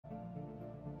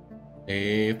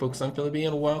Hey folks, I'm Philip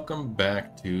and welcome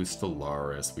back to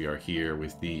Stellaris. We are here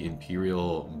with the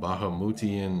Imperial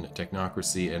Bahamutian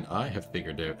Technocracy, and I have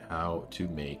figured out how to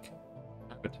make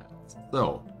habitats.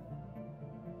 So,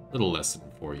 little lesson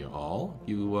for you all.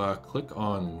 You click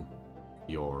on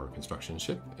your construction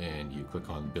ship and you click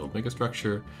on Build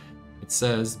Megastructure. It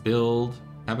says Build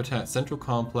Habitat Central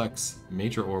Complex,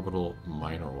 Major Orbital,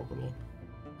 Minor Orbital.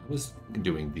 I was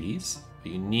doing these,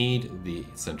 but you need the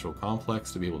central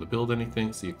complex to be able to build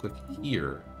anything, so you click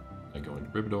here. I go into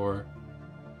Ribador,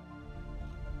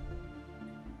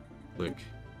 click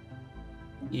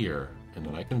here, and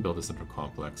then I can build a central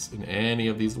complex in any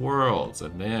of these worlds.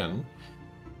 And then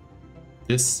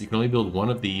this, you can only build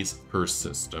one of these per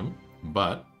system,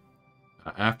 but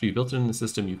after you built it in the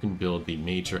system, you can build the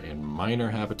major and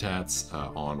minor habitats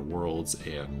on worlds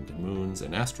and moons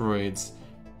and asteroids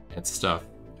and stuff.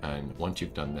 And once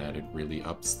you've done that, it really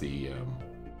ups the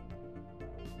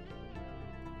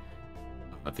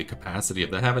capacity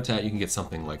of the habitat. You can get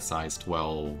something like size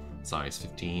 12, size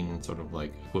 15, sort of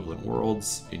like equivalent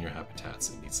worlds in your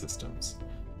habitats in these systems.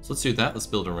 So let's do that. Let's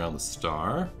build around the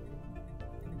star.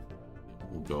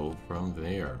 We'll go from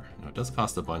there. Now it does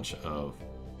cost a bunch of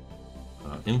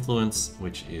influence,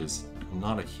 which is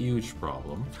not a huge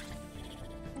problem.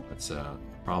 That's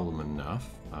problem enough.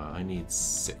 I need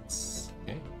 6.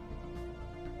 Okay.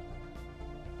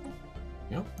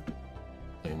 Yep.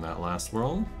 Claim that last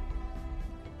world.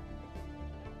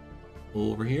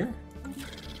 Over here.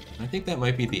 I think that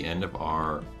might be the end of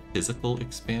our physical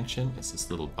expansion. It's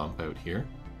this little bump out here.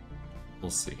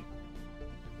 We'll see.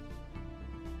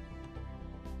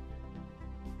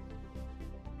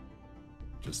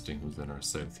 Interesting who's in our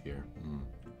south here.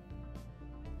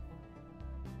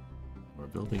 We're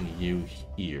building you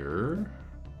here.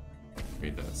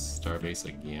 Create that starbase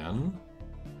again.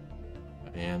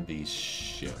 And these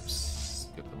ships.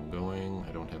 Get them going.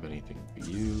 I don't have anything for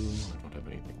you. I don't have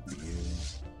anything for you.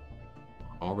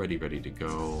 Already ready to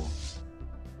go.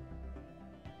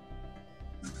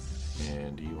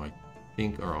 And you, I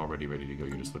think, are already ready to go.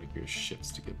 You're just waiting for your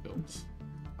ships to get built.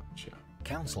 Gotcha.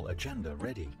 Council agenda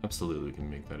ready. Absolutely, we can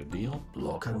make that a deal.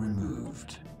 Blocker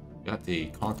removed. Got the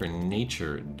Conquer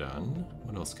Nature done.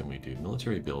 What else can we do?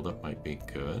 Military buildup might be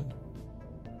good.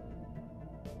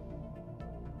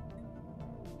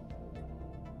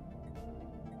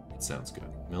 It sounds good.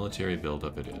 Military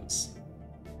buildup it is.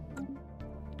 What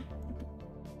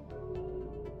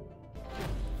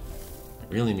I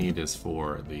really need is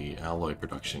for the alloy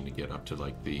production to get up to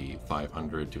like the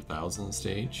 500 to 1000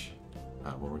 stage.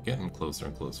 Well, we're getting closer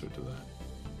and closer to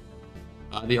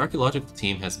that. The archaeological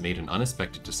team has made an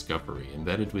unexpected discovery.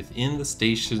 Embedded within the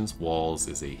station's walls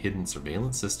is a hidden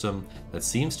surveillance system that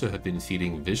seems to have been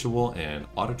feeding visual and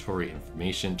auditory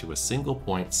information to a single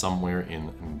point somewhere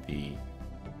in the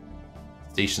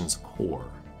station's core.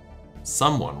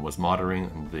 Someone was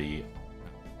monitoring the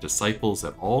disciples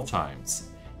at all times,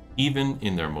 even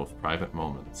in their most private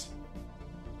moments.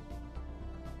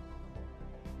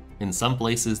 In some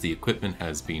places, the equipment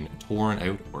has been torn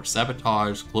out or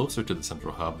sabotaged. Closer to the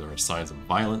central hub, there are signs of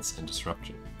violence and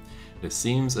disruption. It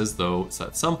seems as though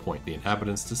at some point the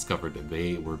inhabitants discovered that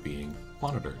they were being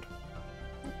monitored.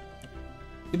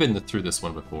 We've been through this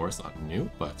one before, it's not new,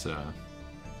 but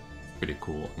pretty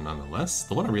cool nonetheless.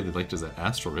 The one I really liked is that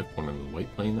Astro Rift one in the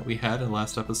white plane that we had in the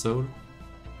last episode.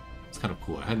 It's kind of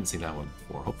cool. I hadn't seen that one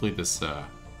before. Hopefully this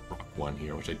rock one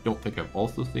here, which I don't think I've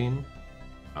also seen,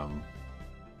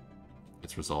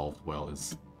 it's resolved well,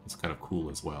 is kind of cool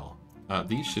as well.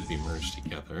 These should be merged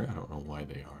together. I don't know why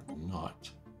they are not.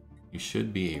 You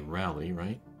should be a rally,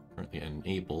 right? Currently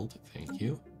enabled. Thank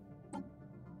you.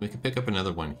 We can pick up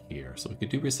another one here. So we could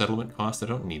do resettlement cost. I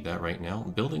don't need that right now.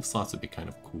 Building slots would be kind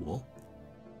of cool.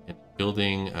 And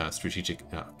building strategic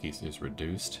keys is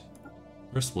reduced.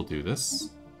 First we'll do this.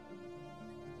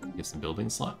 Get some building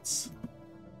slots.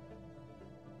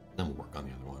 Then we'll work on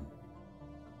the other one.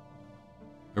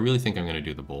 I really think I'm going to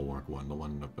do the Bulwark one, the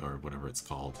one, or whatever it's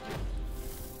called,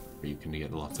 where you can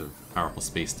get lots of powerful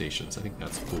space stations. I think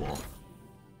that's cool.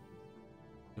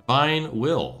 Divine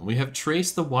Will. We have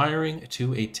traced the wiring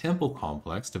to a temple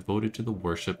complex devoted to the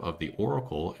worship of the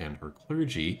Oracle and her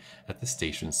clergy at the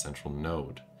station's central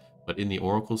node. But in the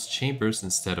Oracle's chambers,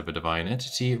 instead of a divine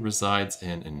entity, resides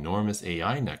an enormous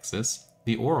AI nexus,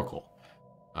 the Oracle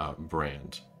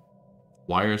brand.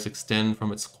 Wires extend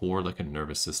from its core like a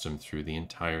nervous system through the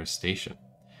entire station.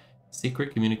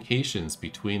 Secret communications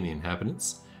between the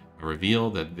inhabitants reveal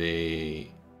that there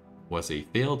was a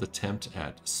failed attempt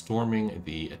at storming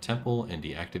the temple and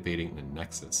deactivating the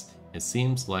nexus. It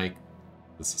seems like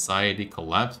the society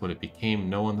collapsed when it became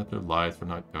known that their lives were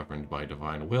not governed by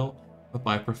divine will, but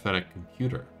by a prophetic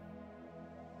computer.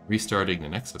 Restarting the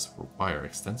Nexus will require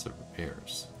extensive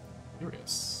repairs.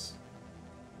 Curious.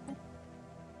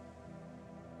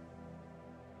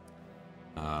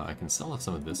 I can sell off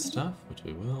some of this stuff, which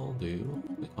we will do.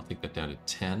 I think I'll take that down to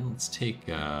 10. Let's take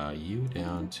you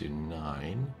down to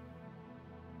 9.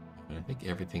 And I think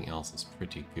everything else is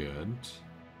pretty good.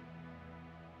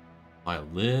 Buy a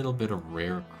little bit of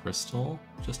rare crystal,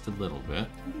 just a little bit.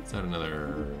 Is that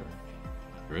another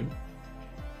 100?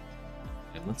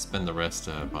 And let's spend the rest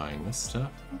buying this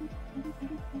stuff. There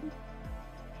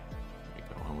we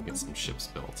go, and we'll get some ships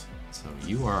built. So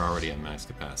you are already at max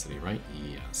capacity, right?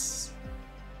 Yes.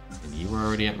 And you are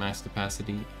already at max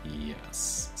capacity?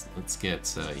 Yes. So let's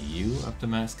get you up to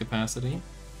max capacity.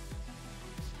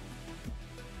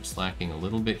 We're slacking a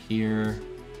little bit here.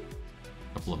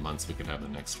 A couple of months we could have the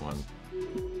next one.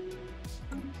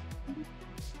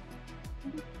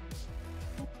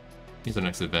 Here's our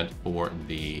next event for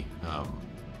the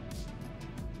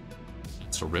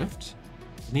Astral Rift.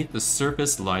 Beneath the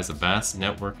surface lies a vast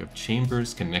network of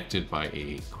chambers connected by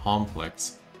a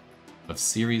complex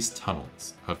series of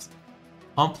tunnels.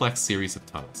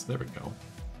 There we go.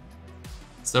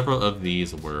 Several of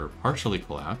these were partially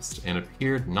collapsed and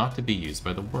appeared not to be used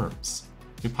by the worms.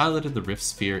 We piloted the rift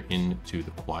sphere into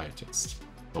the quietest.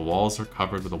 The walls are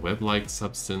covered with a web-like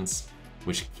substance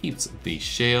which keeps the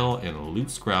shale and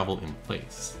loose gravel in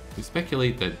place. We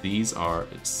speculate that these are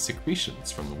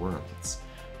secretions from the worms.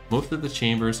 Most of the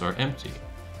chambers are empty,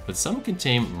 but some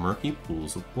contain murky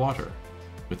pools of water.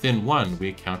 Within one, we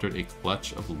encountered a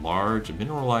clutch of large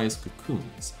mineralized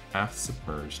cocoons, half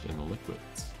submerged in the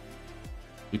liquids.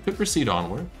 We could proceed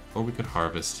onward, or we could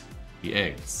harvest the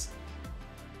eggs.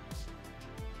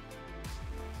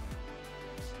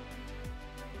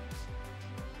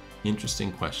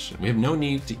 Interesting question. We have no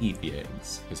need to eat the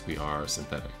eggs, because we are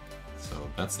synthetic. So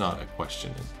that's not a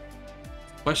question.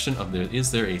 The question of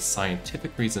is there a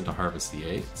scientific reason to harvest the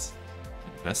eggs?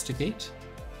 Investigate?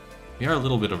 We are a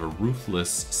little bit of a ruthless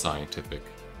scientific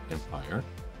empire.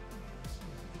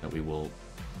 That we will...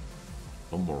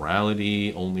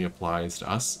 morality only applies to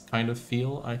us kind of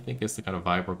feel, I think, is the kind of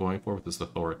vibe we're going for with this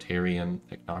authoritarian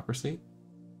technocracy.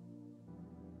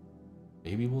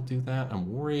 Maybe we'll do that.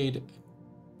 I'm worried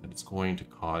that it's going to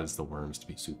cause the worms to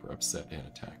be super upset and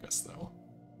attack us, though.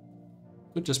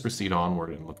 Could just proceed onward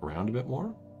and look around a bit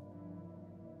more.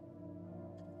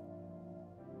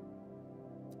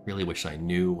 Really wish I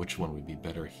knew which one would be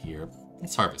better here.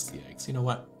 Let's harvest the eggs. You know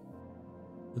what?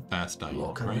 The fast dying,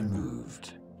 right?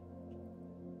 Removed.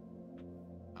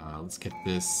 Let's get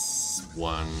this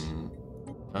one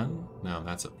done. Now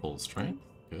that's at full strength.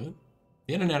 Good.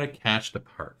 The internet cache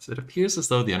departs. It appears as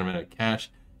though the internet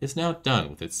cache is now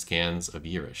done with its scans of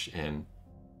Yirish and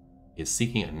is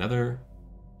seeking another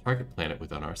target planet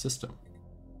within our system.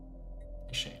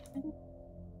 A shame.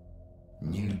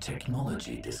 New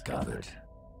technology discovered.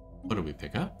 What did we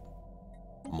pick up?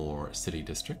 More city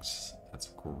districts. That's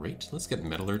great. Let's get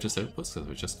metallurgist outputs, because I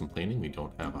was just complaining we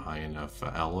don't have a high enough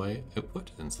alloy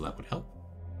output, and so that would help.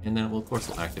 And then, of course,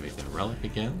 we'll activate that relic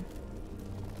again.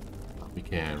 We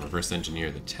can reverse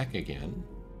engineer the tech again.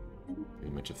 Do a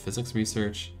bunch of physics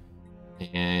research.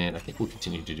 And I think we'll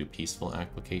continue to do peaceful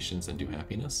applications and do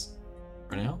happiness.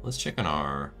 For now, let's check on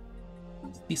our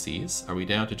species. Are we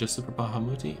down to just Super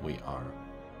Bahamuti? We are.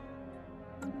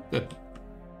 Good.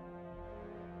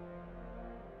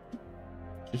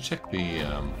 Should check the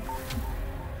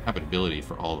habitability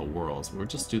for all the worlds. We'll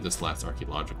just do this last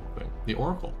archaeological thing. The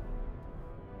Oracle.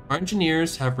 Our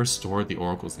engineers have restored the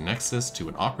Oracle's nexus to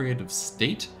an operative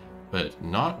state, but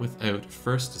not without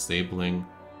first disabling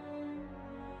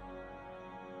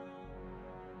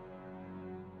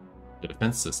the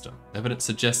defense system. Evidence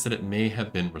suggests that it may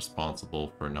have been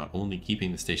responsible for not only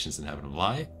keeping the station's inhabitants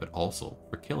alive, but also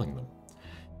for killing them.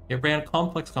 It ran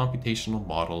complex computational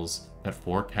models that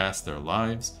forecast their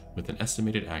lives with an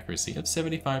estimated accuracy of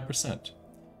 75%,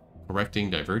 correcting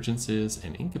divergences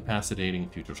and incapacitating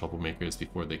future troublemakers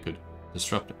before they could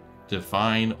disrupt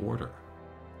divine order.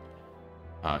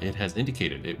 It has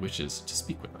indicated it wishes to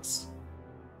speak with us.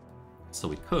 So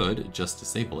we could just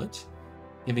disable it,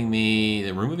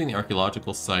 removing the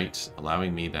archaeological site,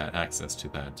 allowing me that access to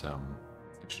that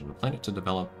section of the planet to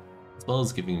develop, as well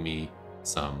as giving me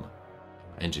some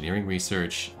engineering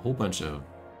research, a whole bunch of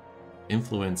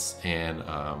influence, and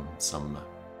some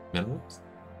minerals.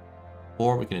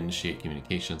 Or we can initiate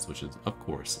communications, which is, of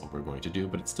course, what we're going to do,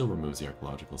 but it still removes the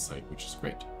archaeological site, which is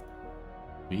great.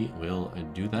 We will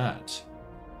do that.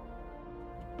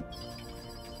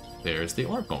 There's the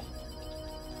Oracle.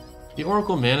 The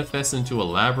Oracle manifests into an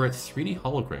elaborate 3D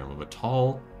hologram of a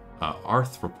tall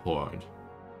arthropod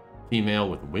Female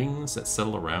with wings that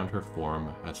settle around her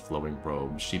form as flowing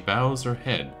robes. She bows her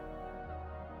head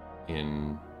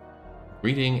in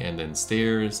greeting and then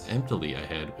stares emptily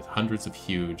ahead with hundreds of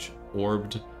huge,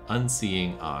 orbed,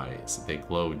 unseeing eyes. They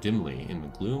glow dimly in the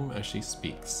gloom as she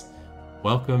speaks.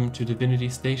 Welcome to Divinity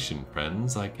Station,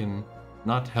 friends. I can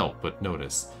not help but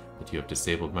notice that you have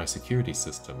disabled my security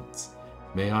systems.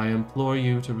 May I implore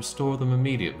you to restore them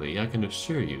immediately? I can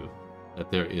assure you that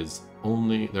they are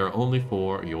only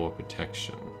for your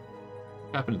protection.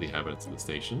 What happened to the inhabitants of the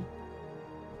station?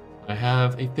 I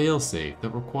have a failsafe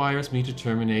that requires me to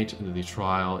terminate the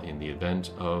trial in the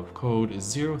event of code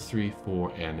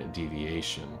 034N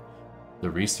deviation. The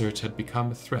research had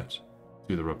become a threat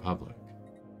to the Republic.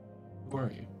 Who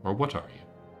are you? Or what are you?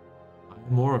 I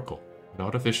am Oracle, an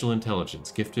artificial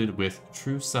intelligence gifted with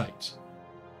true sight.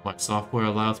 My software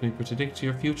allows me to predict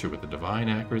your future with a divine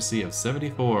accuracy of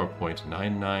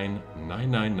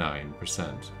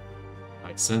 74.99999%.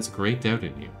 I sense great doubt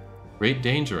in you. Great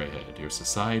danger ahead. Your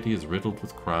society is riddled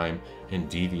with crime and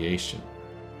deviation.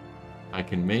 I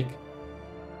can make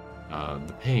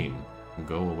the pain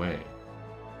go away.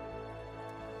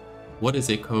 What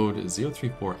is a code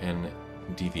 034N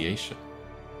deviation?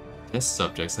 Test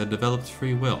subjects had developed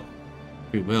free will.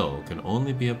 Free will can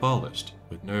only be abolished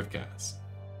with nerve gas.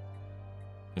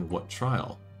 And what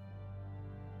trial?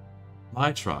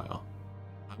 My trial.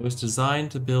 I was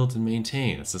designed to build and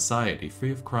maintain a society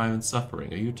free of crime and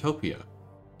suffering, a utopia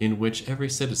in which every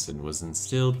citizen was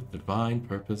instilled with divine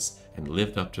purpose and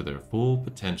lived up to their full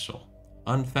potential,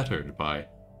 unfettered by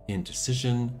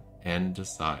indecision and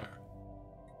desire.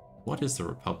 What is the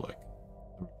Republic?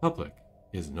 The Republic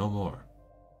is no more.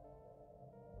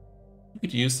 We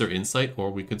could use their insight or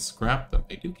we could scrap them.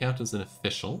 They do count as an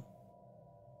official,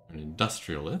 an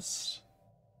industrialist.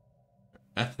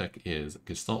 Ethic is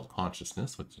Gestalt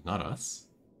consciousness, which is not us.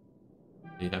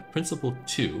 They have Principle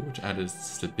 2, which adds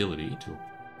stability to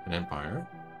an empire.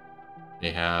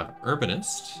 They have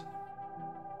Urbanist,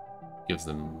 gives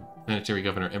them planetary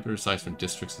governor. Emperor size from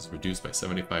districts is reduced by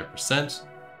 75%.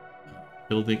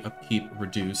 Building upkeep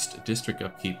reduced. District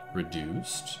upkeep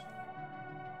reduced.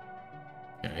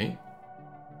 Okay.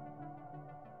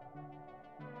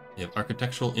 They have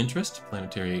architectural interest.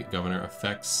 Planetary governor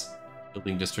affects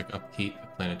building district upkeep,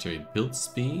 planetary build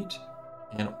speed,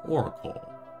 and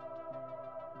oracle.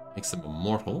 Makes them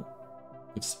immortal.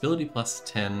 Gives stability plus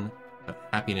 10, but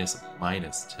happiness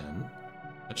minus 10.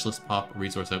 Fetchless pop,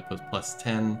 resource output plus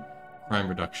 10. Crime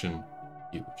reduction,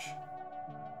 huge.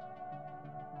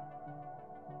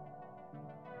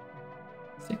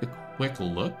 Let's take a quick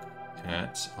look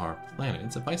at our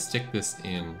planets. If I stick this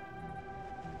in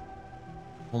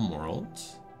homeworld,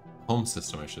 home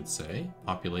system I should say,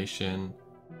 population,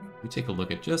 we take a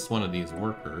look at just one of these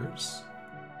workers.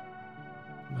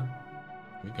 Come on.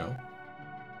 Here we go.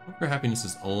 Worker happiness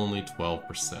is only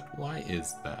 12%. Why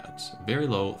is that? Very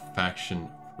low faction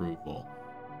approval.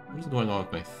 What is going on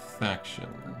with my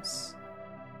factions?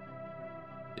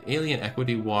 The Alien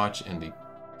Equity Watch and the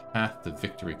Path to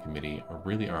Victory Committee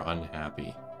really are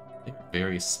unhappy. They are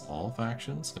very small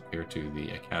factions compared to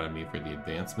the Academy for the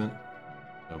Advancement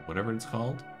of whatever it's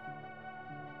called.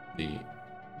 The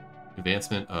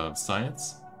Advancement of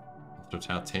Science, the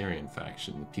Totalitarian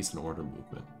faction, the Peace and Order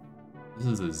movement. This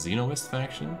is a Xenoist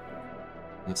faction,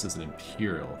 and this is an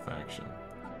Imperial faction.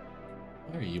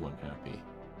 Why are you unhappy?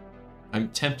 I'm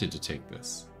tempted to take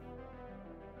this.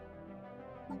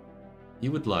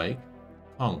 You would like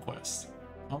Conquest.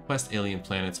 Conquest alien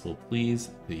planets will please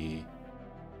the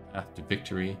Path to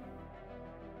Victory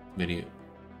Committee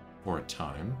for a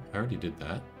time. I already did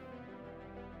that.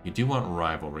 You do want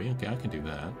rivalry. Okay, I can do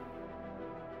that.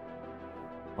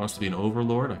 Wants to be an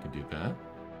overlord. I can do that.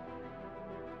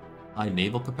 High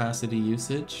naval capacity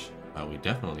usage. We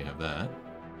definitely have that.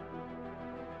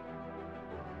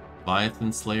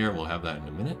 Leviathan Slayer. We'll have that in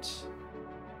a minute.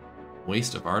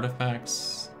 Waste of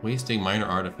artifacts. Wasting minor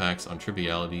artifacts on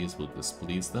trivialities will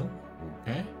displease them.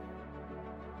 Okay.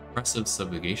 Oppressive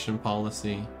subjugation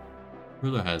policy.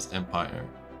 Ruler has empire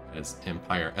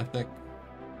ethic.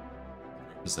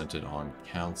 Represented on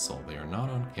council. They are not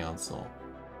on council.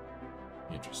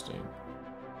 Interesting.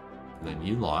 And then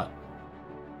you lot.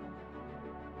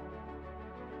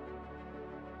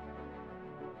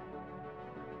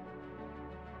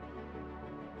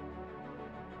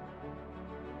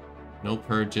 No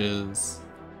purges.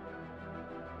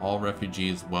 All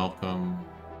refugees welcome.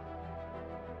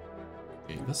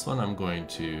 Okay, this one I'm going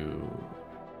to...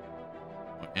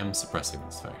 I am suppressing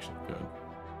this faction. Good.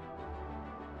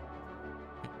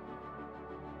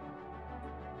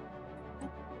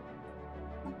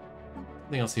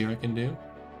 Anything else here I can do?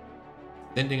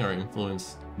 Extending our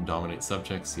influence, dominate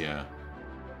subjects, yeah.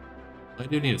 I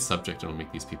do need a subject that will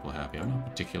make these people happy. I'm not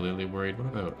particularly worried. What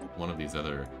about one of these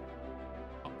other...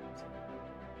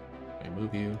 Can I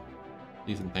move you?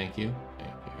 Please and thank you.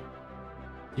 Thank you.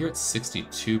 You're at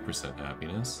 62%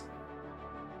 happiness.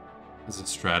 This is a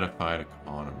stratified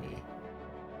economy.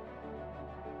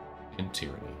 And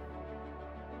tyranny.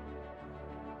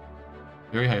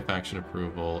 Very high faction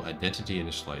approval, identity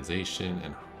initialization,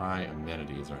 and high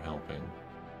amenities are helping.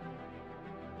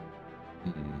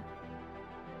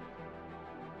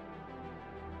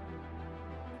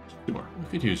 Sure, we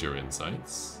could use your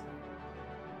insights.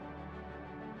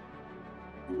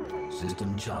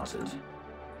 System charted.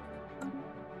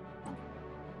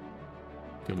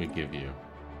 What can we give you?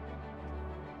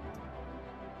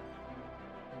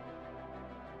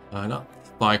 Not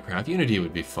spycraft. Unity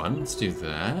would be fun. Let's do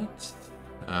that.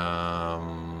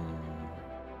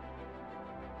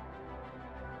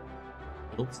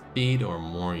 Build speed or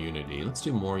more Unity? Let's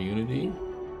do more Unity.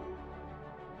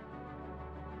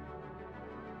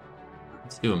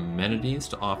 Let's do amenities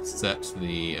to offset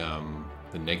the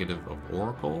negative of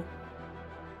Oracle.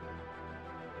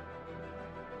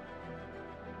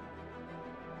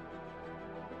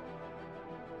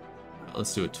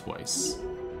 Let's do it twice.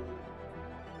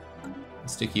 I'll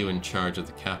stick you in charge of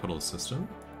the capital system.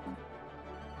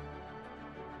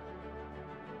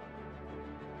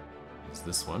 Is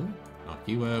this one? Knock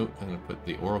you out. I'm going to put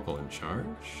the Oracle in charge.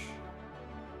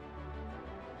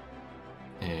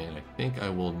 And I think I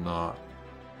will knock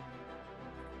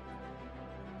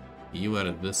you out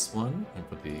of this one and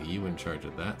put the you in charge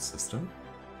of that system.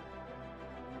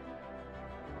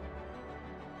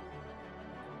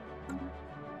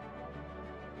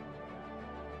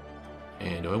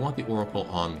 And do I want the Oracle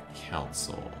on the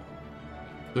Council?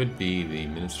 It could be the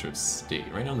Minister of State.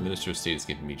 Right now the Minister of State is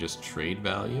giving me just trade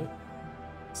value,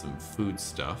 some food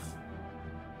stuff,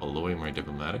 while lowering my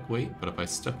diplomatic weight, but if I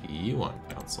stuck you on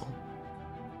Council,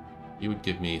 you would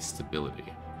give me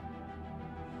stability.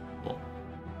 Cool.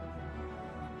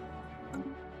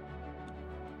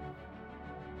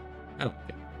 I like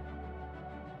it.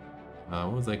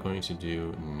 What was I going to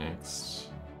do next?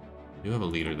 I do have a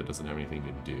leader that doesn't have anything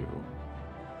to do.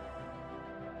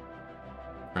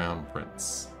 Crown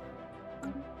Prince.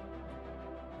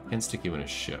 Can stick you in a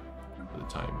ship for the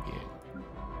time being.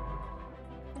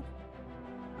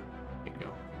 There you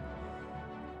go.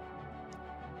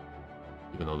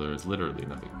 Even though there is literally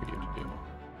nothing for you to do.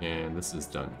 And this is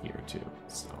done here too,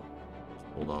 so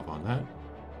hold off on that.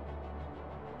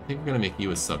 I think we're going to make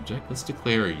you a subject. Let's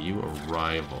declare you a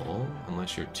rival,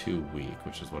 unless you're too weak,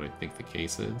 which is what I think the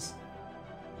case is.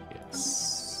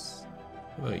 Yes.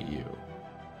 How about you?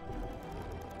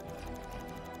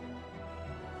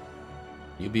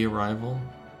 You be a rival?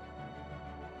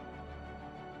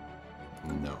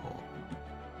 No.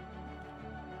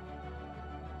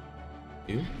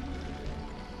 You?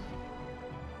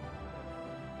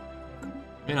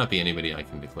 May not be anybody I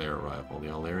can declare a rival. The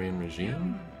Alarian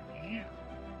regime?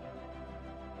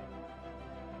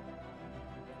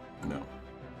 No.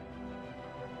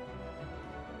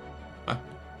 Huh?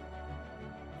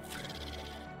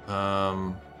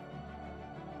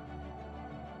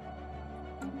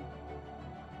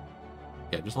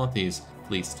 Yeah, just want these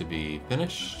fleets to be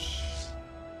finished.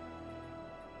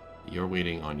 You're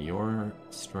waiting on your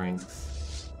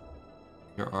strength.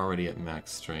 You're already at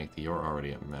max strength. You're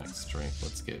already at max strength.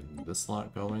 Let's get this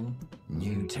lot going.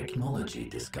 New technology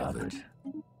discovered.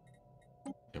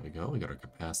 There we go. We got our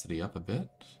capacity up a bit.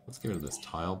 Let's get rid of this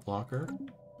tile blocker.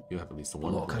 You have at least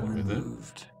one Blocker block with it.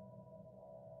 removed.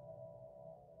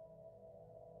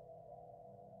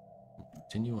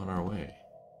 Continue on our way.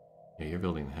 Yeah, you're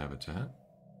building the habitat.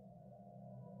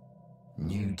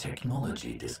 New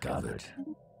technology discovered.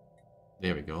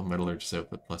 There we go. Metallurgist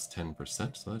output plus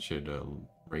 10%, so that should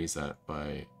raise that by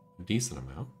a decent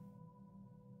amount.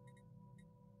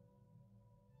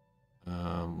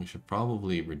 We should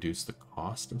probably reduce the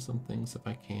cost of some things if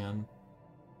I can.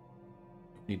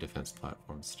 Need defense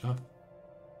platform stuff.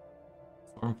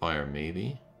 Stormfire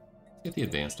maybe. Let's get the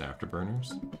advanced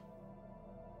afterburners.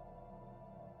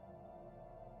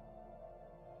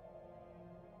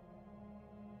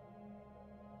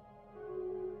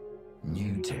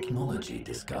 New technology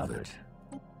discovered.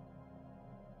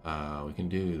 We can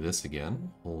do this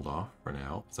again. Hold off for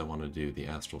now, because I want to do the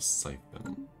Astral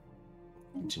Siphon.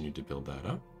 Continue to build that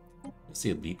up. Let's see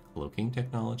elite cloaking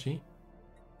technology.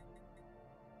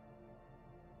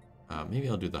 Maybe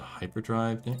I'll do the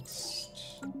hyperdrive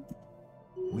next.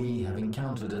 We have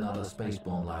encountered another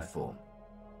spaceborne life form.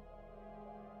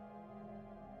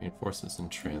 Reinforcements in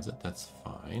transit, that's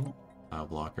fine.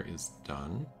 Blocker is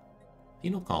done.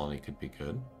 Penal colony could be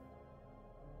good.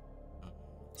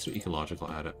 Let's do ecological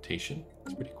adaptation.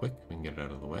 It's pretty quick. We can get it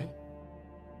out of the way.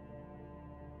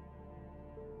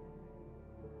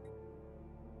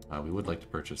 We would like to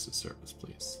purchase this service,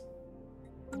 please.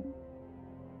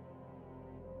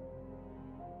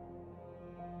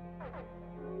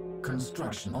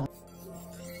 Construction on.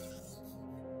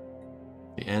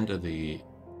 The end of the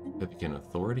Vivican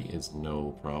Authority is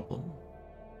no problem.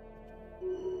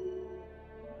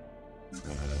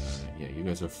 Yeah, you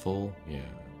guys are full. Yeah,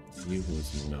 you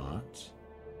was not.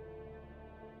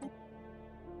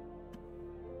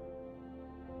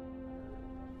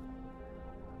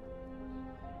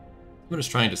 Someone is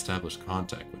trying to establish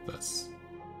contact with us.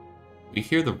 We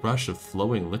hear the rush of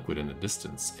flowing liquid in the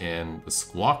distance, and the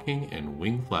squawking and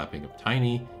wing flapping of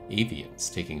tiny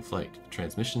avians taking flight. The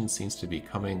transmission seems to be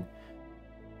coming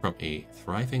from a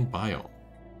thriving biome.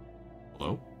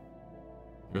 Hello?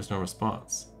 There's no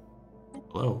response.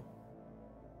 Hello?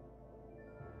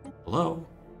 Hello?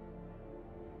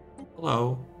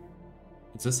 Hello?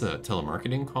 Is this a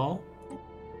telemarketing call?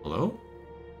 Hello?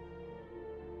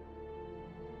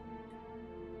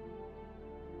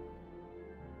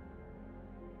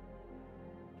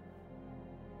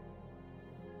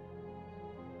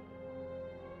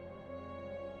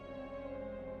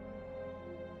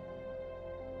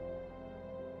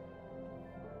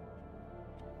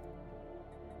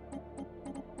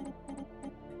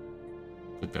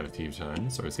 Clicked that a few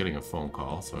times. So I was getting a phone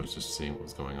call, so I was just seeing what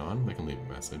was going on. I can leave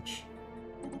a message.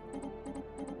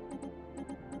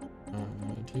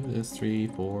 Do this, 3,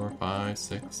 4, 5,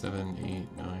 6, 7,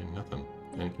 8, 9, nothing.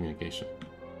 End communication.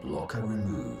 Blocker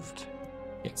removed.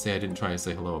 Can't say I didn't try to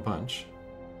say hello a bunch.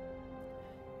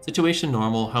 Situation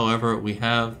normal, however, we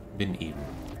have been eaten.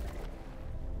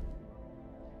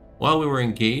 While we were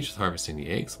engaged with harvesting the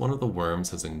eggs, one of the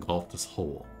worms has engulfed us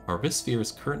whole. Our Risphere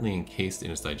is currently encased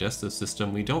in its digestive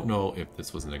system. We don't know if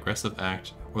this was an aggressive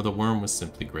act or the worm was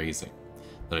simply grazing.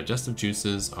 The digestive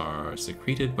juices are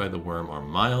secreted by the worm are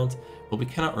mild, but we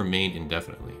cannot remain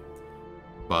indefinitely.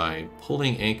 By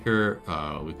pulling anchor,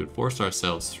 we could force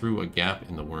ourselves through a gap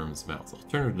in the worm's mouth.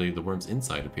 Alternatively, the worm's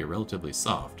inside appear relatively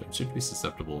soft and should be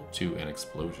susceptible to an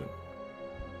explosion.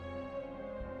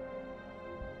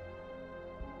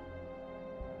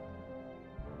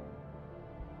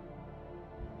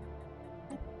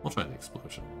 We'll try the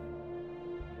explosion.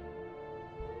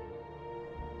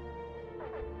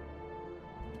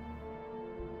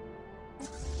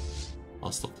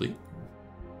 Hostile fleet.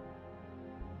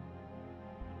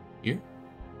 Here?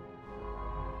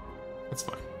 That's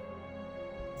fine.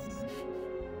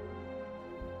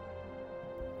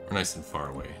 We're nice and far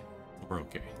away. We're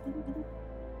okay.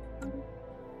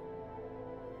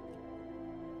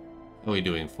 How are we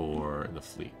doing for the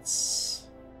fleets?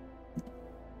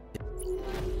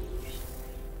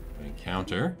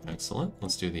 Encounter. Excellent.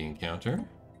 Let's do the encounter.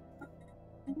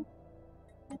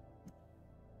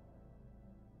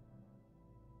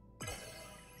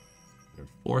 You're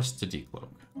forced to decloak.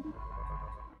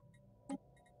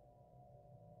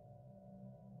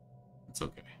 It's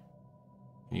okay.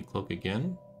 Can you cloak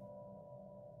again?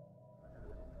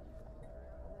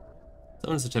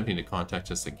 Someone's attempting to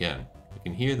contact us again. We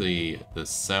can hear the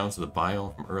sounds of the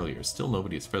biome from earlier. Still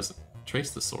nobody is present.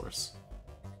 Trace the source.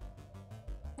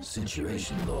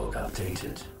 Situation log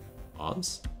updated.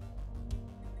 Pause.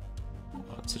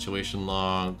 Situation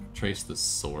log. Trace the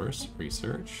source.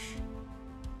 Research.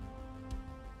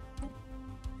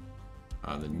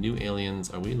 The new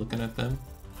aliens. Are we looking at them?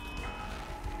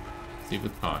 See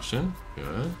with caution.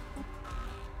 Good.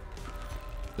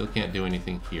 Still can't do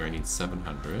anything here. I need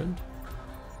 700.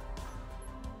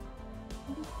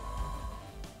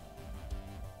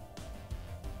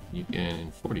 You can,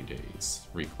 in 40 days,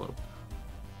 recloak.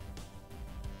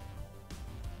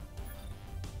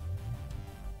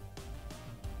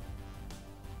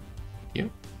 Thank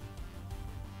you.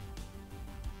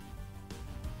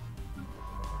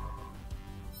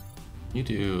 You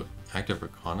do active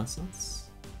reconnaissance?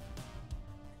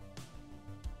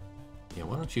 Yeah,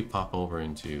 why don't you pop over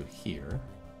into here?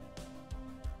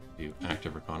 Do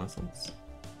active reconnaissance.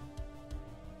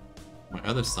 My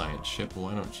other science ship,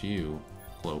 why don't you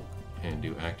cloak and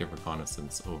do active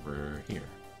reconnaissance over here?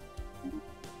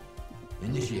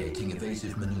 Initiating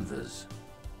evasive maneuvers.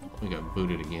 We got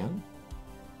booted again.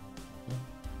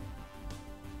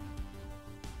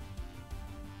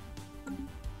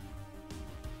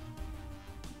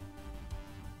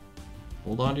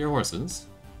 Hold on to your horses.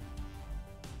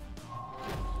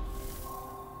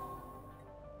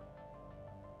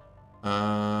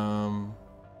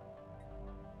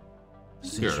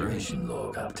 Situation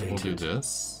log updated. We'll do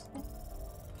this.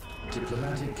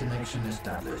 Diplomatic connection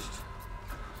established.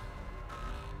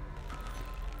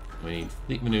 We need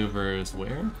fleet maneuvers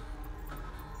where?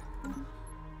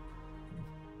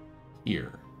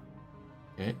 Here.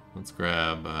 Okay, let's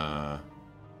grab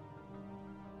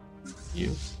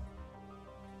you.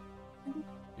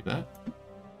 Do that.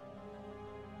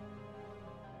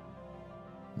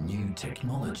 New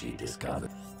technology discovered.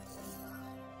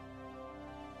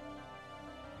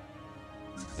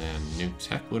 And new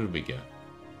tech, what did we get?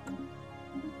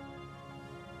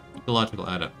 Ecological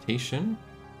adaptation.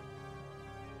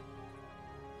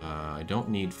 I don't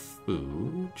need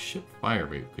food. Ship fire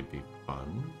rate could be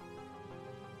fun.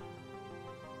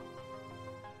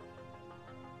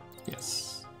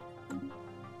 Yes.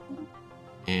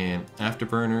 And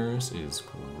afterburners is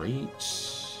great.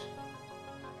 Let's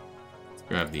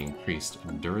grab the increased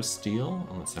Durasteel.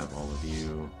 And let's have all of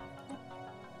you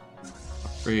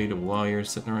upgrade while you're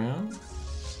sitting around.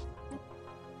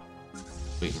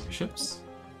 Waiting for ships.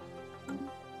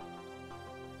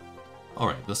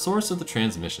 Alright, the source of the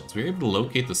transmissions. We were able to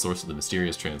locate the source of the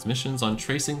mysterious transmissions on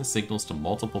tracing the signals to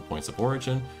multiple points of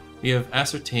origin. We have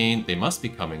ascertained they must be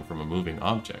coming from a moving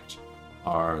object.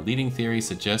 Our leading theory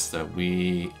suggests that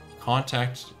we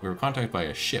were contacted by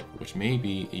a ship, which may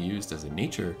be used as a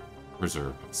nature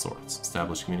reserve of sorts.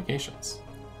 Establish communications.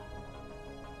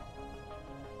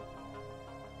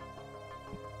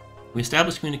 We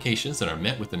establish communications that are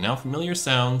met with the now familiar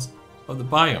sounds of the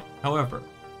biome. However,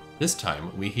 this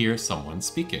time we hear someone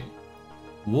speaking.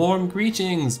 Warm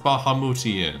greetings,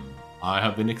 Bahamutian. I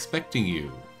have been expecting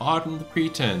you. Pardon the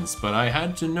pretense, but I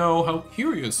had to know how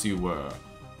curious you were.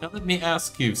 Now let me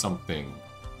ask you something.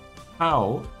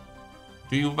 How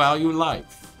do you value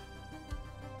life?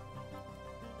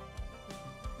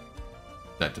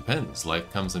 That depends.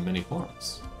 Life comes in many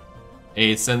forms.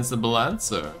 A sensible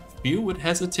answer. Few would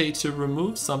hesitate to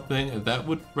remove something that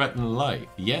would threaten life,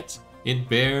 yet it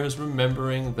bears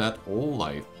remembering that all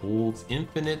life holds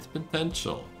infinite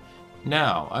potential.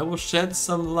 Now, I will shed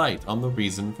some light on the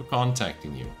reason for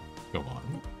contacting you. Go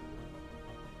on.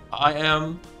 I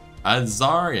am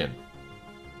Azarian,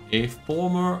 a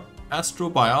former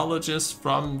astrobiologist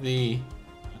from the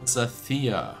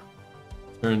Azathea,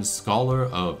 turned scholar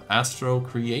of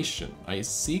astrocreation. I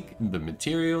seek the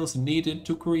materials needed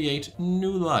to create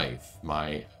new life.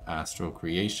 My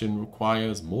astrocreation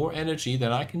requires more energy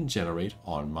than I can generate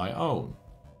on my own.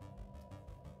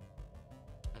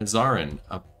 Azarin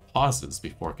pauses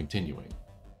before continuing.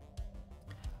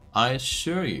 I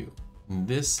assure you,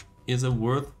 this is a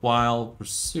worthwhile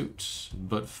pursuit,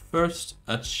 but first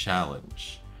a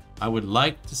challenge. I would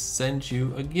like to send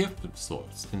you a gift of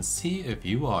sorts and see if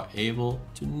you are able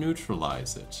to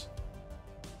neutralize it.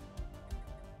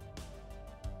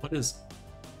 What is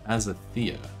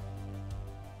Azathea?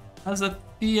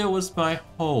 Azathea was my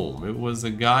home. It was a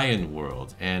Gaian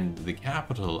world and the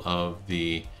capital of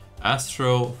the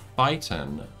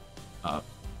Astrophyton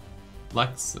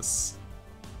Flexus,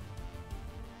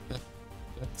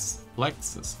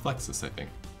 I think.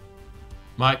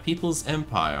 My people's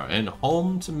empire and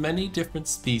home to many different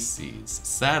species.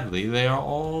 Sadly, they are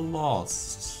all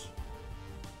lost.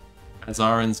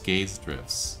 Azarin's gaze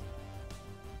drifts.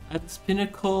 At its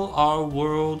pinnacle, our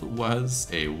world was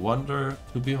a wonder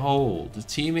to behold,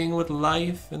 teeming with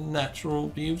life and natural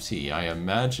beauty. I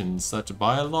imagine such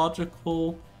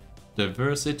biological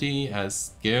diversity has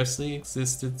scarcely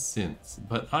existed since,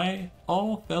 but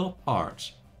all fell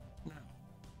apart. Now,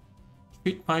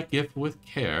 treat my gift with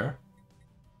care.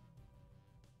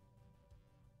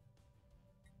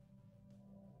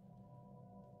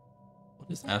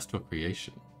 What is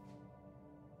astrocreation?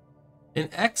 An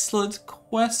excellent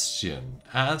question.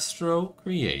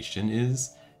 Astrocreation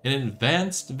is an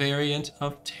advanced variant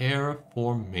of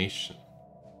terraformation.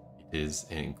 It is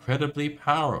incredibly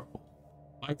powerful.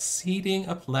 By seeding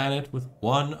a planet with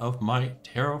one of my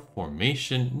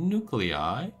terraformation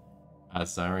nuclei,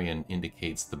 Azarian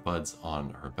indicates the buds on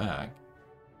her back,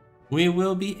 we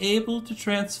will be able to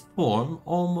transform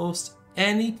almost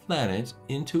any planet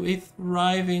into a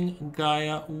thriving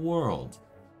Gaia world.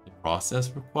 The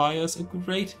process requires a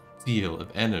great deal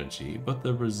of energy, but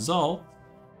the results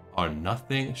are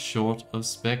nothing short of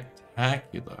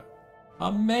spectacular.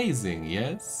 Amazing,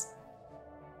 yes?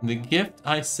 The gift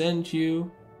I send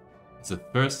you is the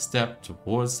first step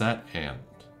towards that end.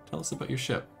 Tell us about your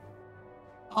ship.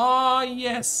 Ah,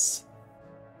 yes!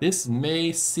 This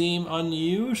may seem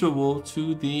unusual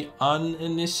to the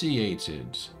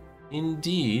uninitiated.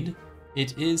 Indeed,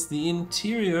 it is the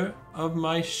interior of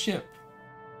my ship.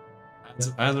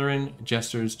 As Azarin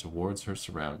gestures towards her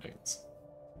surroundings.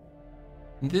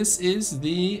 This is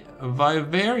the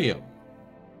vivarium.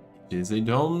 It is a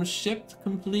dome ship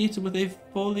complete with a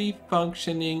fully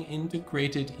functioning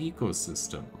integrated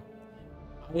ecosystem.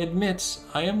 I admit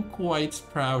I am quite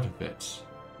proud of it.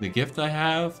 The gift I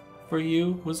have for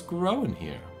you was grown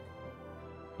here.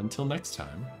 Until next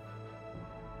time.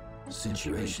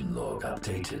 Situation log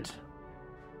updated.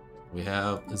 We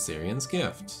have Azarian's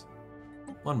gift.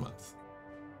 1 month.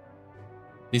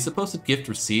 The supposed gift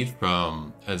received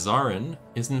from Azaran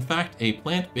is in fact a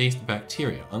plant-based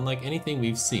bacteria, unlike anything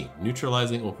we've seen.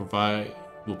 Neutralizing will provide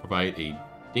a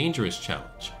dangerous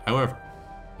challenge. However,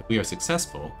 if we are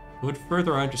successful, it would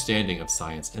further our understanding of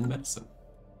science and medicine.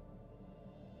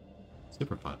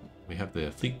 Super fun. We have the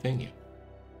fleet thingy.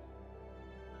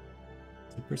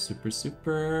 Super, super,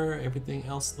 super. Everything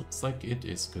else looks like it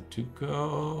is good to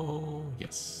go.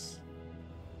 Yes.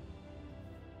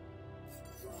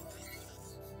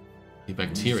 The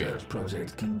bacteria. Research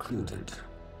project concluded.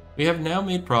 We have now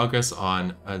made progress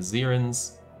on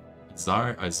Azarans.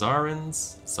 I'm going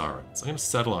to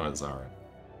settle on Azaran.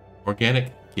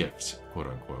 Organic gift, quote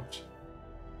unquote.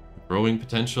 The growing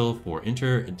potential for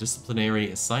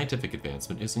interdisciplinary scientific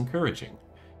advancement is encouraging.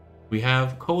 We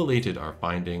have collated our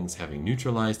findings, having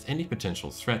neutralized any potential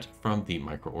threat from the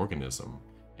microorganism,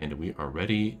 and we are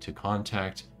ready to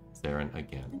contact Zarin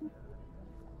again.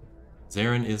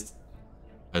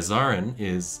 Azaran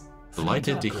is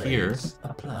delighted to hear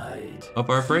of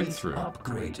our breakthrough.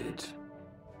 Upgraded.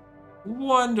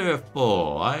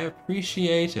 Wonderful! I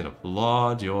appreciate and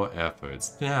applaud your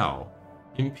efforts. Now,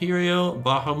 Imperial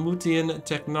Bahamutian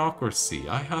Technocracy,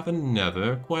 I have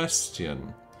another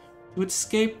question. To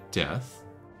escape death,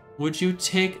 would you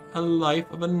take a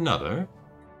life of another?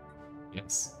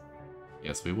 Yes.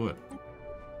 Yes, we would.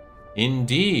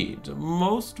 Indeed,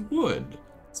 most would.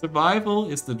 Survival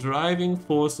is the driving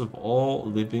force of all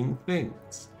living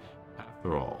things,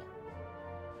 after all.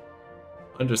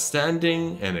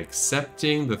 Understanding and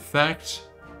accepting the fact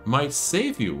might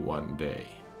save you one day,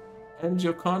 and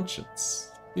your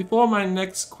conscience. Before my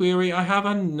next query, I have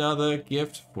another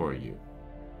gift for you.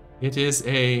 It is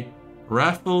a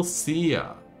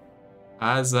Rafflesia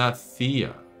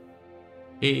azathea,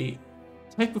 a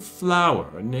type of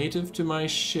flower native to my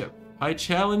ship. I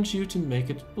challenge you to make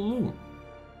it bloom.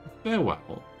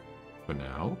 Farewell, for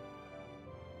now.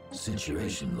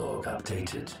 Situation log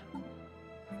updated.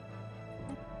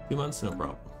 2 months, no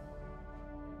problem.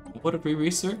 What did we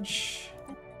research?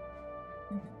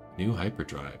 New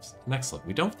hyperdrives. Excellent.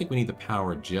 We don't think we need the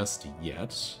power just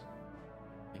yet.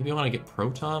 Maybe I want to get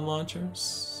proton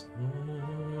launchers?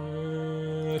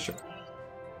 Sure.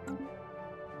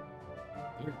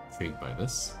 You're intrigued by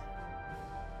this.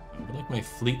 I would like my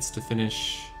fleets to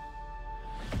finish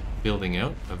building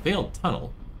out a veiled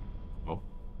tunnel. Oh.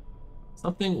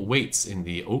 Something waits in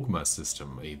the Ogma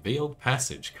system, a veiled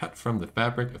passage cut from the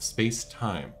fabric of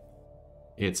space-time.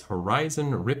 Its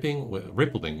horizon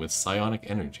rippling with psionic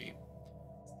energy.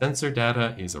 Sensor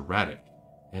data is erratic,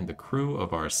 and the crew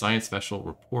of our science vessel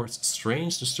reports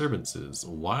strange disturbances,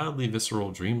 wildly visceral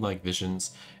dreamlike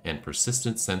visions, and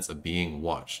persistent sense of being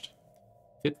watched.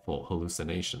 Fitful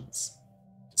hallucinations.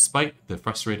 Despite the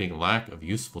frustrating lack of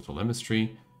useful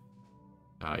telemetry,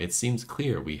 it seems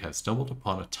clear we have stumbled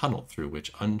upon a tunnel through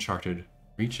which uncharted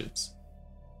reaches.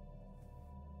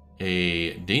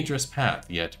 A dangerous path,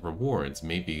 yet rewards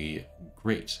may be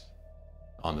great.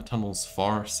 On the tunnel's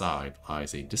far side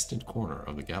lies a distant corner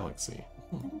of the galaxy.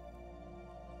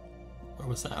 Where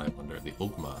was that, I wonder? The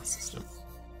Ogma system.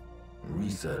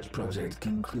 Research project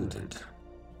concluded.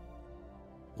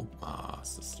 Ogma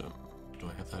system. Do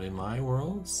I have that in my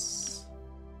worlds?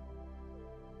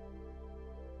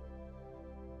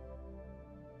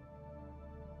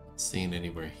 Seen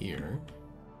anywhere here,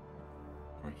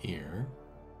 or here,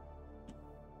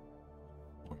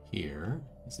 or here.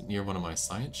 Is it near one of my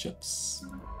science ships?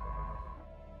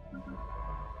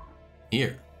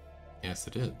 Here. Yes,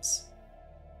 it is.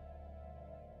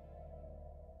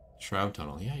 Shroud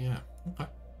tunnel. Yeah. Okay.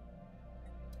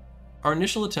 Our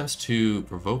initial attempts to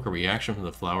provoke a reaction from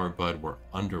the flower bud were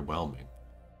underwhelming.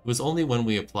 It was only when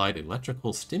we applied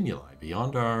electrical stimuli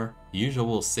beyond our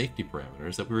usual safety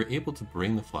parameters that we were able to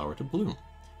bring the flower to bloom.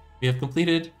 We have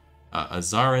completed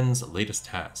Azaran's latest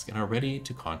task and are ready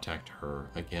to contact her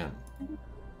again.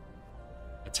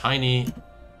 A tiny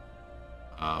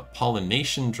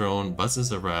pollination drone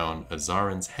buzzes around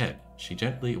Azaran's head. She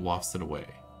gently wafts it away.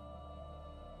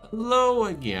 Hello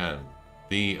again.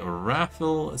 The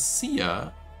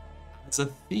Rafflesia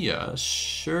azathea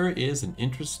sure is an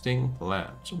interesting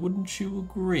plant, wouldn't you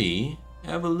agree?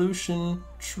 Evolution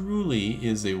truly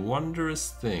is a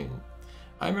wondrous thing.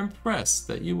 I'm impressed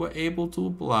that you were able to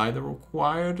apply the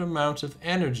required amount of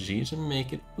energy to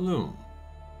make it bloom.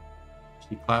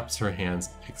 She claps her hands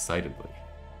excitedly.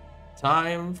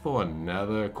 Time for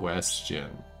another question.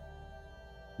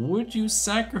 Would you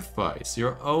sacrifice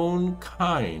your own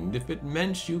kind if it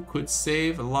meant you could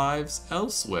save lives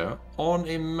elsewhere on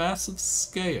a massive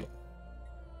scale?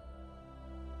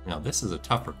 Now, this is a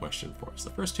tougher question for us. The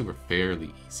first two were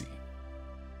fairly easy.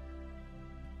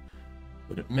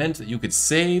 But it meant that you could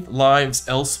save lives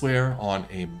elsewhere on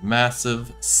a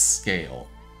massive scale.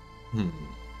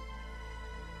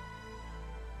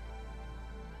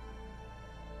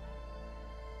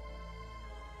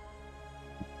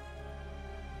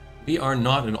 We are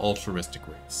not an altruistic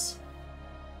race.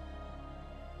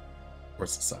 Or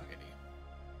society.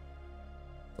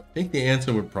 I think the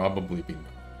answer would probably be no.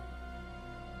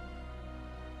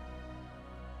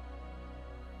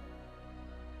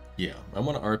 Yeah, I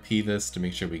want to RP this to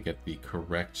make sure we get the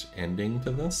correct ending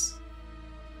to this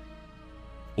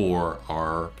for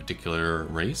our particular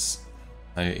race.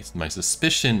 My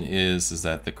suspicion is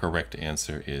that the correct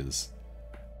answer is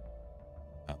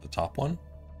the top one.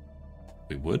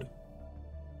 We would,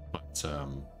 but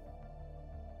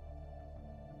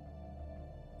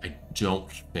I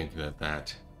don't think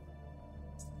that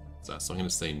so I'm going to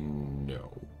say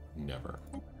no, never.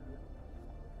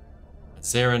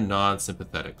 Sarah nods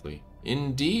sympathetically.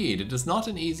 Indeed, it is not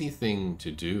an easy thing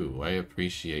to do. I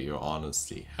appreciate your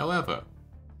honesty. However,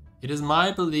 it is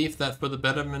my belief that for the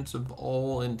betterment of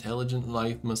all, intelligent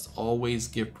life must always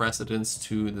give precedence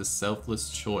to the selfless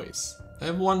choice. I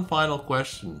have one final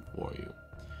question for you.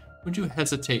 Would you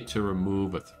hesitate to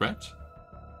remove a threat?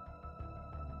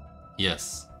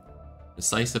 Yes.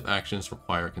 Decisive actions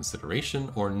require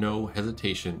consideration, or no,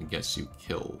 hesitation gets you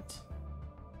killed.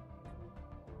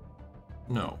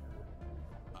 No.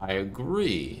 I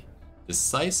agree.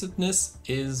 Decisiveness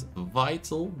is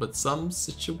vital, but some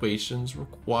situations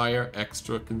require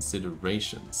extra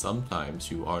consideration. Sometimes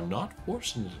you are not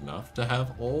fortunate enough to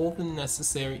have all the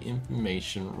necessary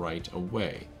information right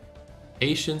away.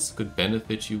 Patience could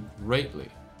benefit you greatly.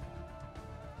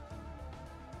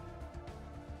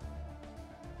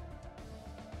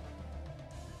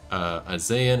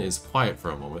 Azayan is quiet for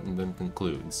a moment and then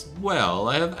concludes. Well,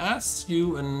 I have asked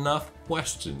you enough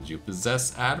questions. You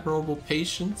possess admirable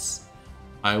patience.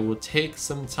 I will take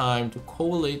some time to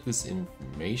collate this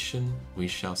information. We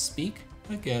shall speak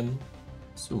again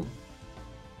soon.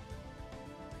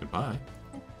 Goodbye.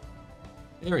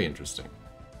 Very interesting.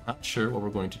 Not sure what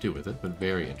we're going to do with it, but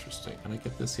very interesting. Can I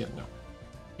get this yet? No.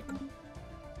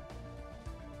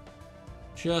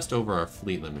 Just over our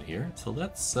fleet limit here. So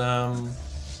let's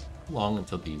long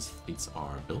until these fleets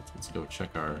are built. Let's go check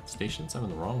our stations. I'm on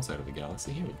the wrong side of the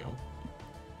galaxy. Here we go.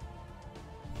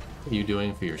 What are you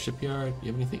doing for your shipyard? Do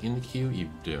you have anything in the queue? You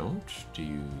don't. Do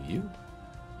you?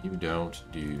 You don't.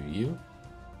 Do you?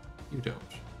 You don't.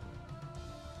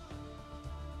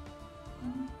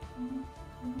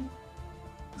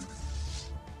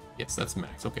 Yes, that's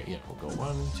max. Okay, yeah, we'll go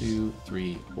 1, 2,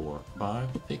 3, 4,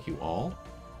 5. We'll take you all.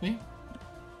 Okay.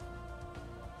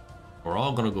 We're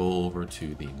all going to go over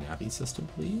to the Navi system,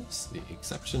 please. The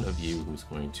exception of you who's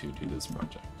going to do this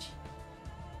project.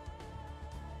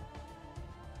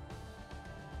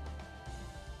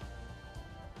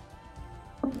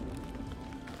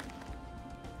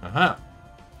 Aha!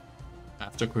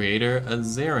 Astrocreator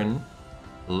Azarin,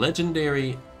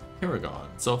 legendary Paragon.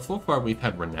 So far we've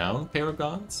had renowned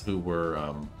Paragons who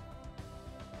were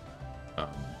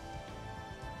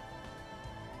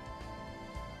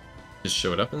just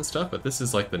showed up and stuff, but this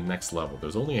is like the next level.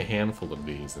 There's only a handful of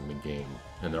these in the game,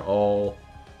 and they're all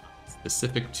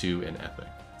specific to an ethic.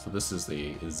 So this is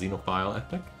a xenophile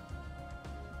ethic.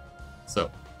 So,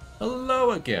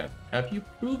 hello again.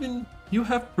 You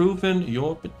have proven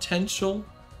your potential.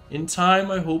 In time,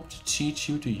 I hope to teach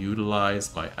you to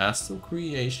utilize my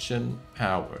Astrocreation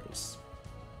powers.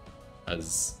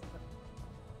 As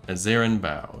Zarin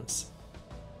bows.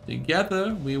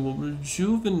 Together, we will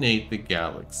rejuvenate the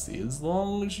galaxy. As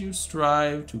long as you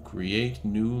strive to create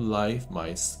new life,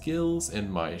 my skills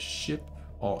and my ship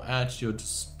are at your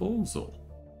disposal.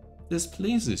 If this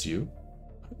pleases you,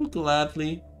 I will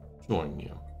gladly join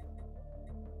you.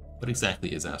 What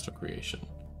exactly is Astrocreation?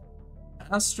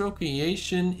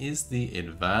 Astrocreation is the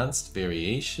advanced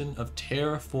variation of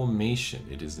terraformation.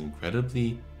 It is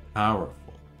incredibly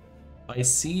powerful. By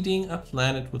seeding a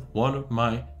planet with one of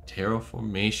my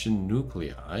terraformation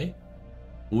nuclei,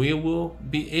 we will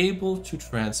be able to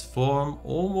transform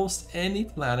almost any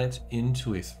planet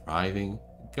into a thriving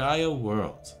Gaia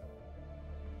world.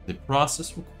 The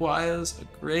process requires a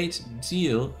great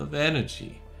deal of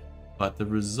energy, but the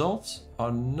results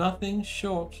are nothing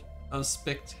short of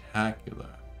spectacular.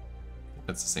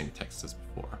 That's the same text as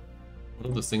before. One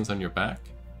of those things on your back?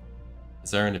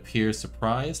 Zarin appears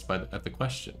surprised at the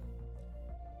question.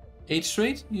 A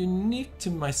trait unique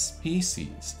to my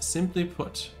species, simply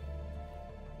put.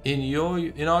 In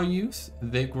our youth,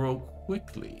 they grow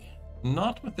quickly,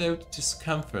 not without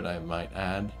discomfort, I might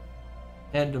add,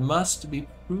 and must be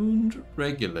pruned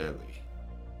regularly,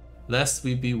 lest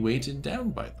we be weighted down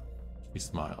by them. She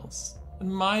smiles. At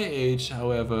my age,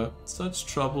 however, such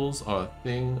troubles are a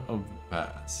thing of the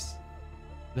past.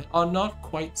 They are not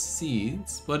quite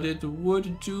seeds, but it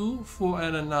would do for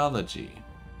an analogy.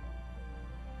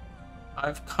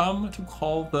 I've come to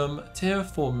call them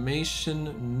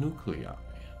terraformation nuclei.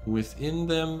 Within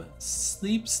them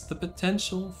sleeps the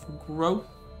potential for growth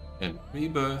and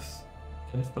rebirth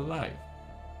and for life.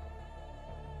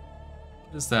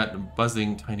 What is that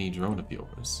buzzing tiny drone of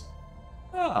yours?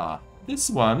 Ah, this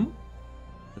one.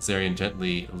 Azarian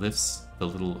gently lifts the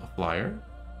little flyer.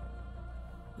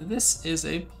 This is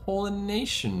a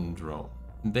pollination drone.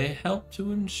 They help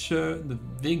to ensure the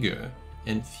vigor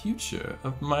and future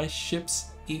of my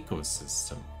ship's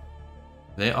ecosystem.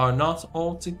 They are not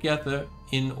altogether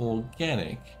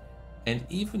inorganic and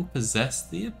even possess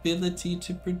the ability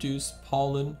to produce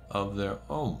pollen of their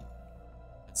own.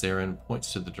 Zarin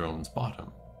points to the drone's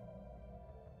bottom.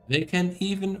 They can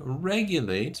even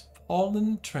regulate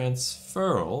pollen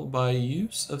transferal by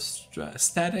use of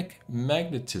static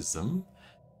magnetism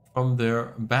from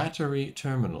their battery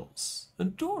terminals.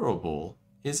 Adorable,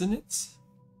 isn't it?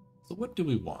 So what do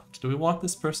we want? Do we want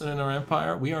this person in our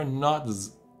empire? We are not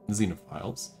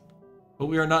xenophiles, but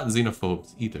we are not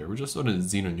xenophobes either. We're just sort of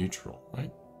xenoneutral,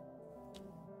 right?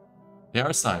 They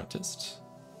are scientists.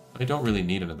 I don't really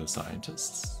need another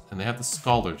scientist, and they have the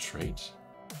scholar trait.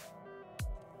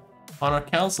 On our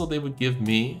council, they would give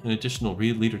me an additional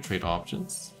leader trait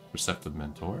options, Perceptive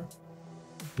Mentor.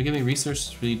 They give me research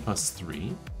speed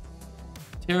 +3.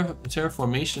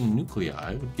 Terraformation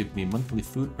nuclei would give me monthly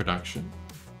food production.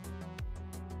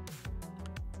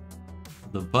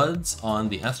 The buds on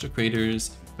the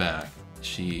Astrocreator's back,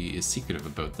 she is secretive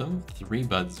about them. 3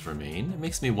 buds remain. It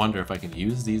makes me wonder if I can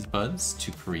use these buds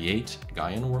to create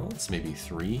Gaian worlds, maybe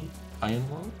 3 Gaian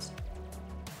worlds.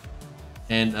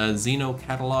 And a Xeno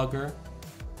Cataloger,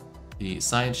 the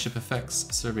science ship effects,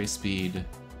 survey speed,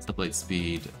 sublight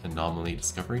speed, anomaly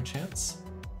discovery chance.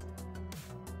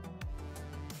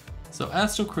 So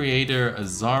Astrocreator,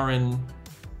 Zarin.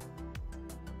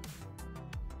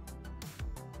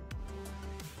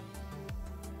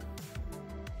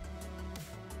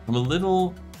 I'm a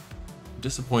little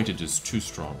disappointed is too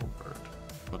strong a word,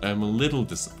 but I'm a little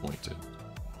disappointed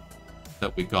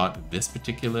that we got this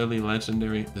particular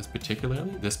legendary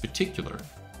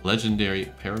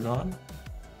Paragon,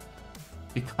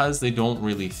 because they don't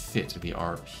really fit the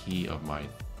RP of my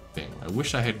thing. I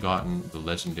wish I had gotten the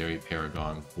legendary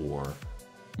Paragon for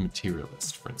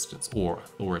materialist, for instance, or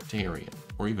authoritarian,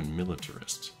 or even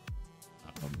militarist,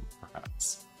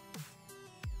 perhaps.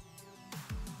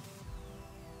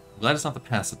 I'm glad it's not the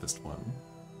pacifist one.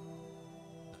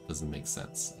 That doesn't make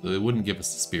sense. It wouldn't give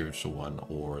us the spiritual one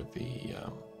or the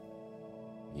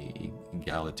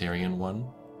egalitarian one,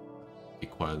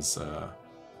 because of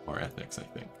our ethics, I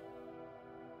think.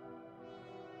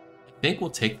 I think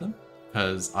we'll take them,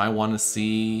 because I want to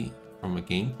see, from a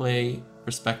gameplay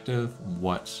perspective,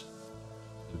 what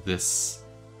this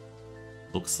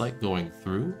looks like going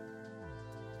through.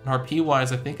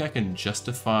 RP-wise, I think I can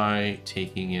justify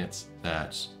taking it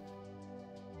that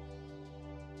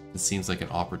it seems like an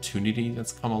opportunity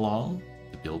that's come along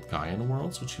to build Gaian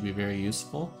worlds, which could be very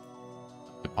useful.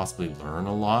 I could possibly learn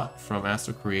a lot from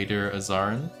Astrocreator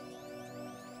Zarin.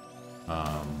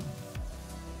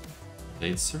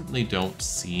 They certainly don't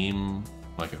seem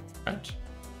like a threat.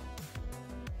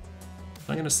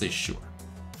 I'm going to say sure.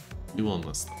 We will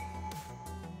enlist them.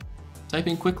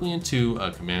 Typing quickly into a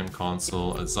command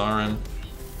console, Zarin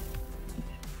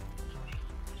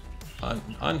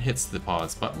unhits the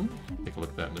pause button. Take a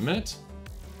look at that in a minute.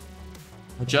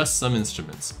 Adjust some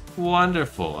instruments.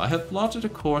 Wonderful. I have plotted a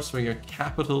course for your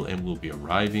capital and will be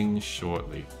arriving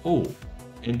shortly. Oh,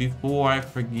 and before I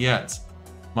forget,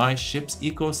 my ship's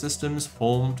ecosystem is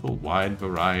home to a wide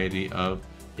variety of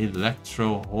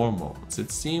electro-hormones. It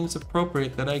seems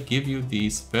appropriate that I give you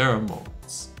these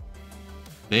pheromones.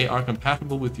 They are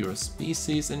compatible with your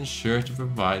species and sure to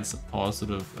provide some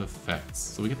positive effects.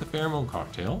 So we get the pheromone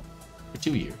cocktail for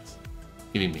 2 years,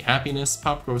 giving me happiness,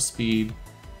 pop growth speed,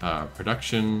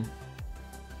 production,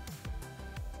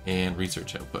 and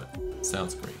research output.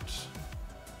 Sounds great.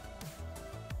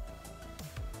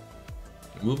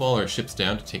 Move all our ships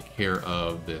down to take care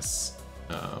of this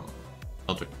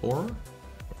Eldritch Horror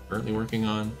we're currently working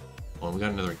on. Well, we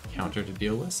got another encounter to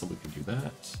deal with, so we can do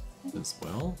that as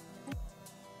well.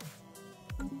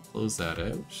 Close that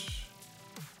out.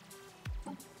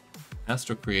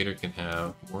 Astrocreator can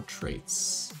have more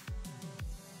traits.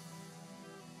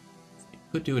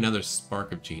 Could do another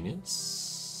Spark of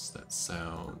Genius. That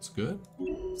sounds good.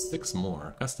 6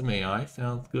 more. Custom AI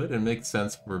sounds good and makes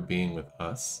sense for being with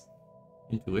us.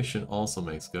 Intuition also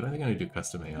makes good. I think I'm gonna do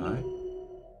Custom AI.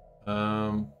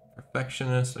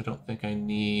 Perfectionist, I don't think I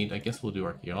need. I guess we'll do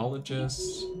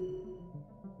Archaeologist.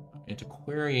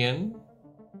 Antiquarian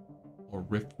or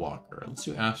Rift Walker. Let's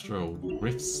do Astro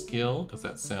Rift Skill, because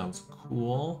that sounds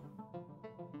cool.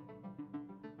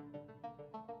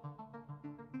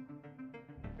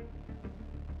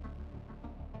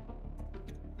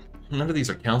 None of these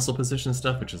are council position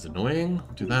stuff, which is annoying.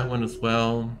 Do that one as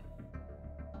well.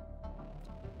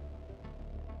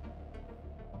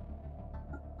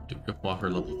 Do Rift Walker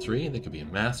level 3. They could be a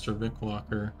Master Rift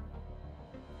Walker.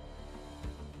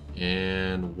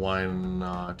 And why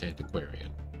not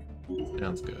Antiquarian?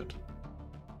 Sounds good.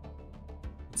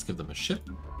 Let's give them a ship.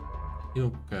 They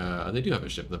do have a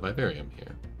ship, the Vivarium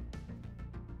here.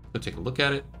 So take a look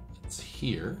at it. It's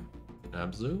here.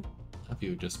 Nabzu. Have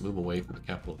you just move away from the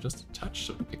capital just a touch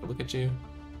so we can take a look at you.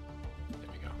 There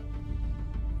we go.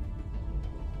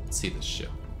 Let's see this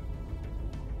ship.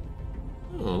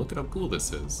 Oh, look at how cool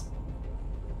this is.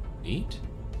 Neat.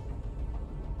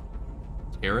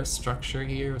 Terrace structure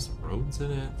here with some roads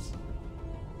in it.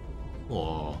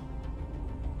 Aww.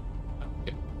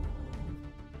 Okay.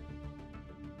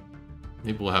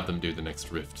 Maybe we'll have them do the next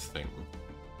Rift thing,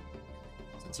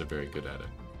 since they're very good at it.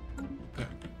 Okay.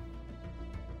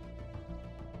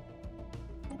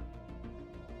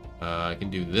 I can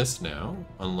do this now.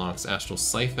 Unlocks Astral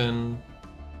Siphon,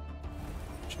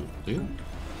 which we'll do.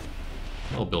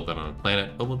 I'll build that on a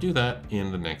planet, but we'll do that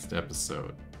in the next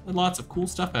episode. And lots of cool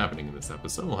stuff happening in this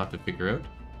episode. We'll have to figure out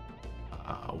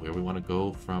where we want to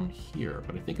go from here.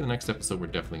 But I think in the next episode, we're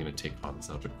definitely going to take on the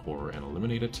Celtic core and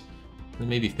eliminate it. And then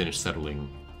maybe finish settling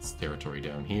this territory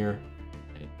down here,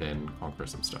 and then conquer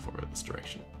some stuff over this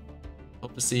direction.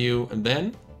 Hope to see you, and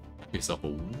then have yourself a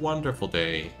wonderful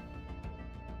day.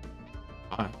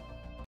 Bye.